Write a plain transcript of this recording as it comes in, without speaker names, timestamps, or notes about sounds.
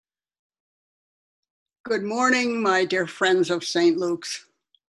Good morning, my dear friends of St. Luke's.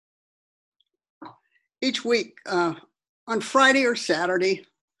 Each week, on Friday or Saturday,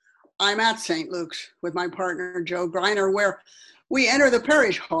 I'm at St. Luke's with my partner, Joe Greiner, where we enter the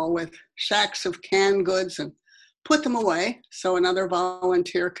parish hall with sacks of canned goods and put them away so another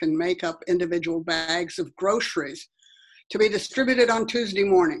volunteer can make up individual bags of groceries to be distributed on Tuesday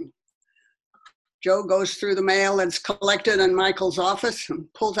morning. Joe goes through the mail that's collected in Michael's office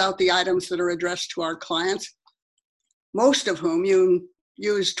and pulls out the items that are addressed to our clients, most of whom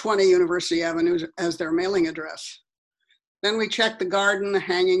use 20 University Avenue as their mailing address. Then we check the garden, the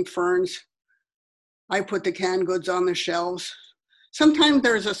hanging ferns. I put the canned goods on the shelves. Sometimes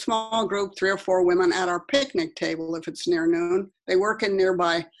there's a small group, 3 or 4 women at our picnic table if it's near noon. They work in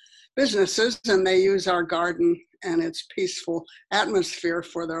nearby businesses and they use our garden and its peaceful atmosphere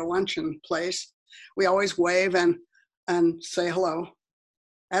for their luncheon place. We always wave and say hello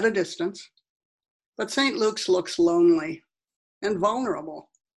at a distance. But St. Luke's looks lonely and vulnerable,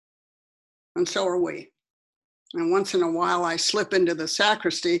 and so are we. And once in a while, I slip into the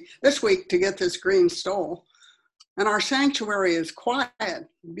sacristy this week to get this green stole, and our sanctuary is quiet,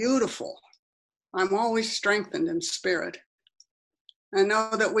 beautiful. I'm always strengthened in spirit. I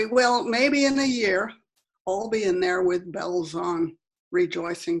know that we will, maybe in a year, all be in there with bells on,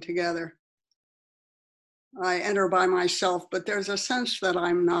 rejoicing together. I enter by myself, but there's a sense that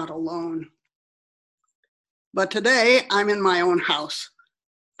I'm not alone. But today, I'm in my own house,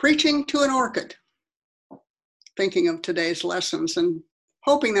 preaching to an orchid, thinking of today's lessons and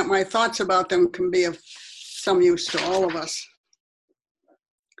hoping that my thoughts about them can be of some use to all of us.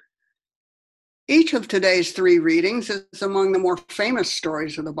 Each of today's 3 readings is among the more famous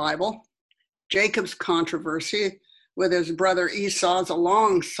stories of the Bible. Jacob's controversy with his brother Esau is a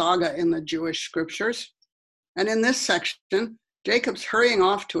long saga in the Jewish scriptures. And in this section, Jacob's hurrying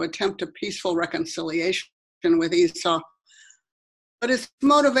off to attempt a peaceful reconciliation with Esau. But his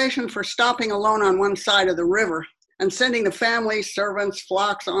motivation for stopping alone on one side of the river and sending the family, servants,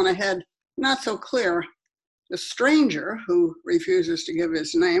 flocks on ahead, not so clear. The stranger, who refuses to give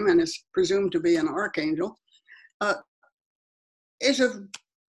his name and is presumed to be an archangel,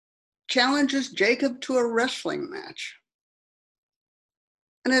 challenges Jacob to a wrestling match.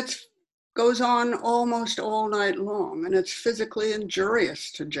 And it goes on almost all night long, and it's physically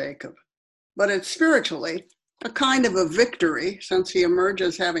injurious to Jacob. But it's spiritually a kind of a victory, since he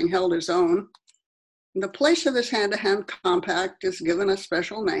emerges having held his own. The place of his hand-to-hand compact is given a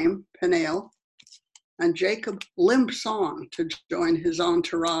special name, Peniel, and Jacob limps on to join his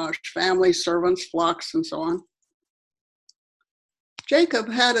entourage, family, servants, flocks, and so on. Jacob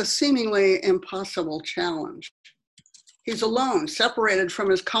had a seemingly impossible challenge. He's alone, separated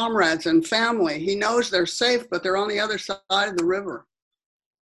from his comrades and family. He knows they're safe, but they're on the other side of the river.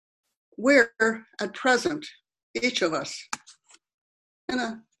 We're, at present, each of us, in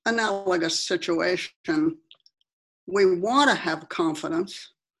an analogous situation. We want to have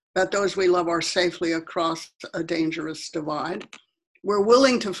confidence that those we love are safely across a dangerous divide. We're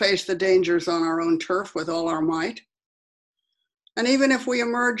willing to face the dangers on our own turf with all our might. And even if we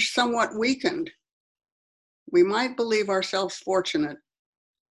emerge somewhat weakened, we might believe ourselves fortunate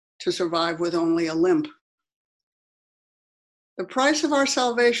to survive with only a limp. The price of our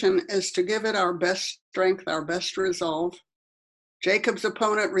salvation is to give it our best strength, our best resolve. Jacob's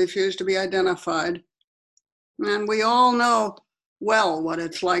opponent refused to be identified, and we all know well what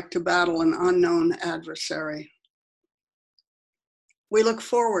it's like to battle an unknown adversary. We look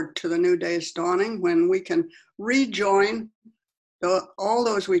forward to the new day's dawning when we can rejoin all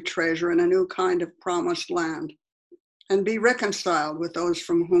those we treasure in a new kind of promised land and be reconciled with those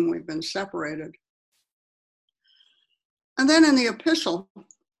from whom we've been separated. And then in the epistle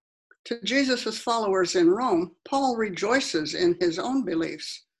to Jesus' followers in Rome, Paul rejoices in his own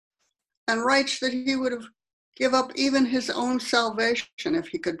beliefs and writes that he would have given up even his own salvation if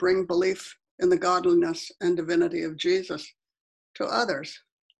he could bring belief in the godliness and divinity of Jesus to others.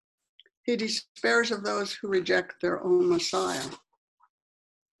 He despairs of those who reject their own Messiah.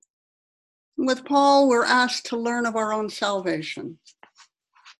 With Paul, we're asked to learn of our own salvation.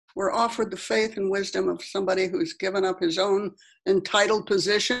 We're offered the faith and wisdom of somebody who's given up his own entitled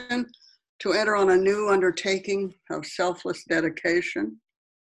position to enter on a new undertaking of selfless dedication,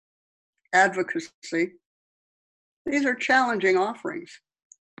 advocacy. These are challenging offerings.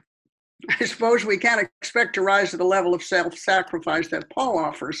 I suppose we can't expect to rise to the level of self-sacrifice that Paul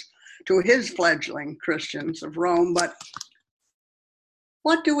offers to his fledgling Christians of Rome, but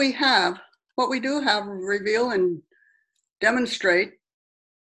what do we have? What we do have reveal and demonstrate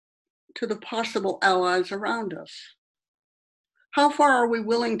to the possible allies around us. How far are we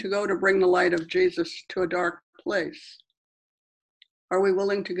willing to go to bring the light of Jesus to a dark place? Are we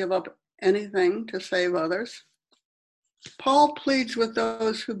willing to give up anything to save others? Paul pleads with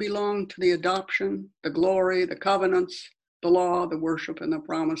those who belong to the adoption, the glory, the covenants, the law, the worship, and the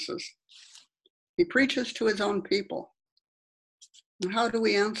promises. He preaches to his own people. And how do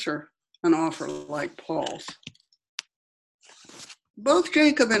we answer an offer like Paul's? Both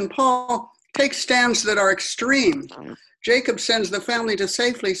Jacob and Paul take stands that are extreme. Jacob sends the family to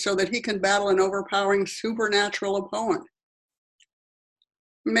safety so that he can battle an overpowering supernatural opponent.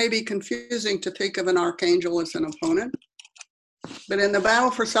 It may be confusing to think of an archangel as an opponent, but in the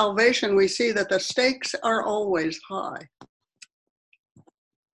battle for salvation, we see that the stakes are always high.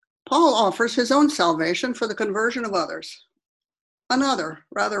 Paul offers his own salvation for the conversion of others, another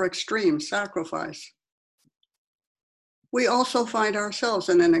rather extreme sacrifice. We also find ourselves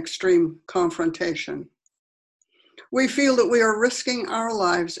in an extreme confrontation. We feel that we are risking our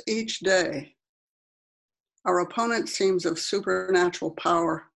lives each day. Our opponent seems of supernatural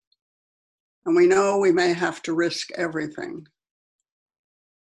power, and we know we may have to risk everything.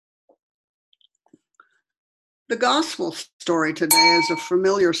 The gospel story today is a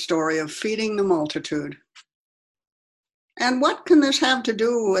familiar story of feeding the multitude. And what can this have to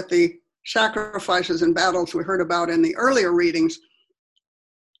do with the sacrifices and battles we heard about in the earlier readings?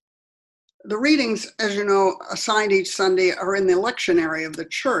 The readings, as you know, assigned each Sunday are in the lectionary of the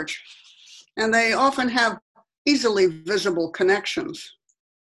church, and they often have easily visible connections.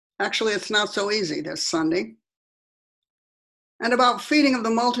 Actually, it's not so easy this Sunday. And about feeding of the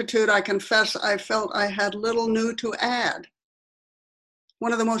multitude, I confess I felt I had little new to add.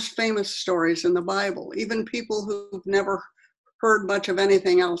 One of the most famous stories in the Bible. Even people who've never heard much of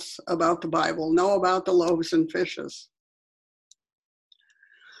anything else about the Bible know about the loaves and fishes.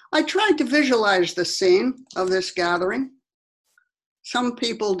 I tried to visualize the scene of this gathering. Some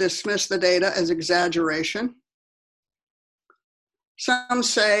people dismiss the data as exaggeration. Some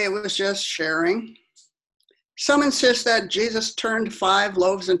say it was just sharing. Some insist that Jesus turned 5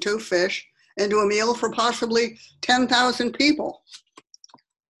 loaves and 2 fish into a meal for possibly 10,000 people.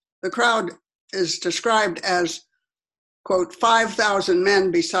 The crowd is described as, quote, 5,000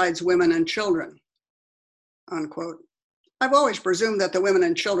 men besides women and children, unquote. I've always presumed that the women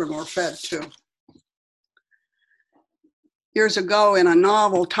and children were fed too. Years ago in a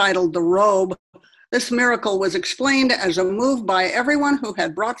novel titled The Robe, this miracle was explained as a move by everyone who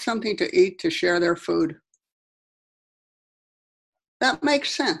had brought something to eat to share their food. That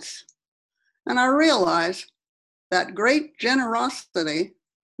makes sense. And I realize that great generosity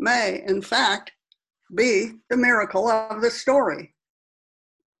may, in fact, be the miracle of the story.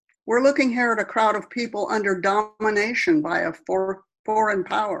 We're looking here at a crowd of people under domination by a foreign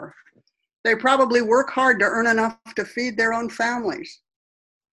power. They probably work hard to earn enough to feed their own families.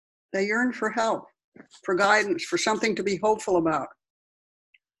 They yearn for help, for guidance, for something to be hopeful about.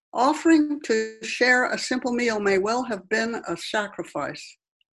 Offering to share a simple meal may well have been a sacrifice.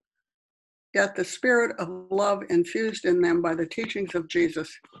 Yet the spirit of love infused in them by the teachings of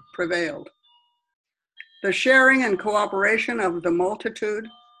Jesus prevailed. The sharing and cooperation of the multitude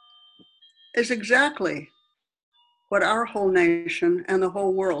is exactly what our whole nation and the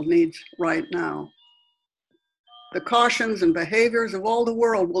whole world needs right now. The cautions and behaviors of all the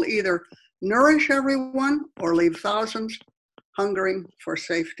world will either nourish everyone or leave thousands hungering for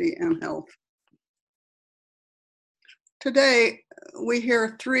safety and health. Today, we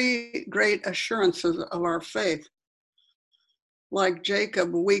hear 3 great assurances of our faith. Like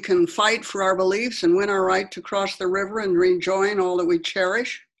Jacob, we can fight for our beliefs and win our right to cross the river and rejoin all that we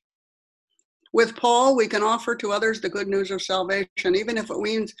cherish. With Paul, we can offer to others the good news of salvation, even if it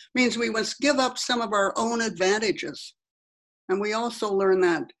means we must give up some of our own advantages. And we also learn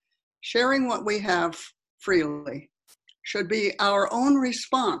that sharing what we have freely should be our own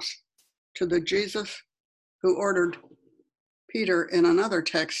response to the Jesus who ordered Peter in another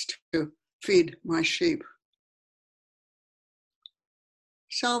text to feed my sheep.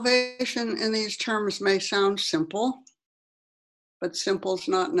 Salvation in these terms may sound simple, but simple's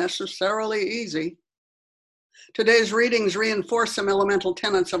not necessarily easy. Today's readings reinforce some elemental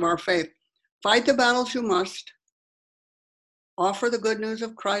tenets of our faith. Fight the battles you must. Offer the good news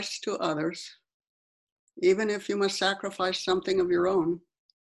of Christ to others, even if you must sacrifice something of your own.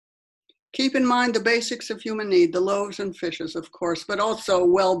 Keep in mind the basics of human need, the loaves and fishes, of course, but also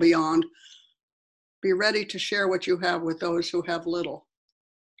well beyond. Be ready to share what you have with those who have little.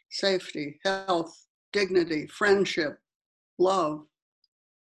 Safety, health, dignity, friendship, love.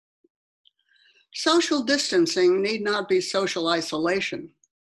 Social distancing need not be social isolation.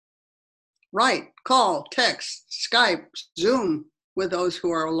 Write, call, text, Skype, Zoom with those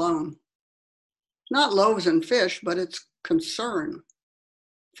who are alone. Not loaves and fish, but it's concern,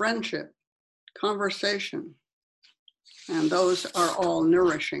 friendship, conversation, and those are all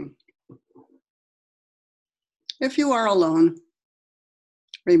nourishing. If you are alone,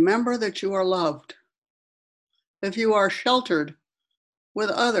 remember that you are loved. If you are sheltered with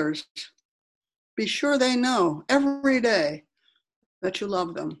others, be sure they know every day that you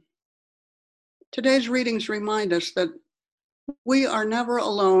love them. Today's readings remind us that we are never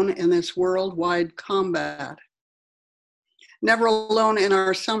alone in this worldwide combat, never alone in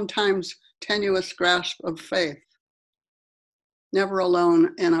our sometimes tenuous grasp of faith, never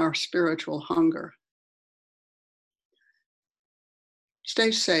alone in our spiritual hunger.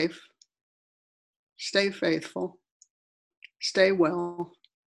 Stay safe, stay faithful, stay well.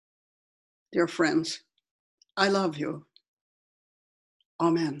 Dear friends, I love you.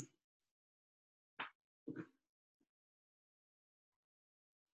 Amen.